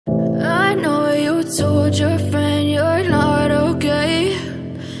told your friend you're not okay,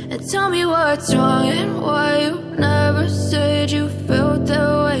 and tell me what's wrong and why you never said you felt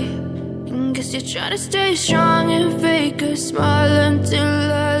that way. And guess you're trying to stay strong and fake a smile until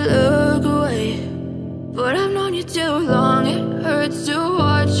I look away. But I've known you too long, it hurts to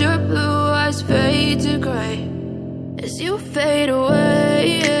watch your blue eyes fade to gray as you fade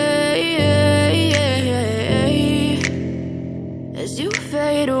away, as you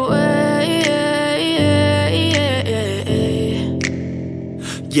fade away.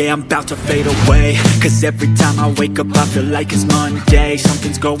 Yeah, I'm about to fade away, 'cause every time I wake up I feel like it's Monday.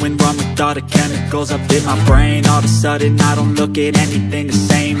 Something's going wrong with all the chemicals up in my brain. All of a sudden I don't look at anything the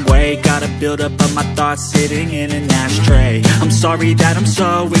same way. Got a build up of my thoughts sitting in an ashtray. I'm sorry that I'm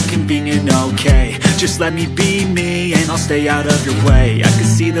so inconvenient, okay. Just let me be me and I'll stay out of your way. I can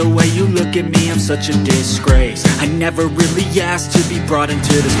see the way you look at me, I'm such a disgrace. I never really asked to be brought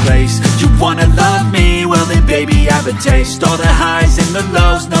into this place. You wanna love me? Well then baby, have a taste. All the highs and the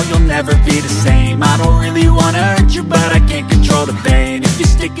lows, no, you'll never be the same. I don't really wanna hurt you, but I can't control the pain. If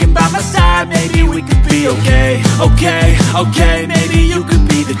you're sticking by my side, maybe we could be okay. Okay, okay, maybe you could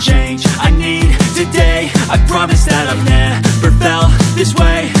be the change I need today. I promise that I've never felt this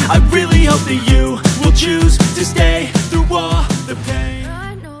way. I really hope that you will choose to stay through all the pain.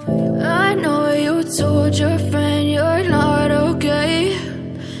 I know you told your friend you're not okay,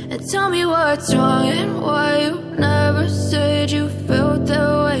 and tell me what's wrong and why you never said you felt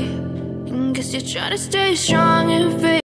that way. And guess you're trying to stay strong and fake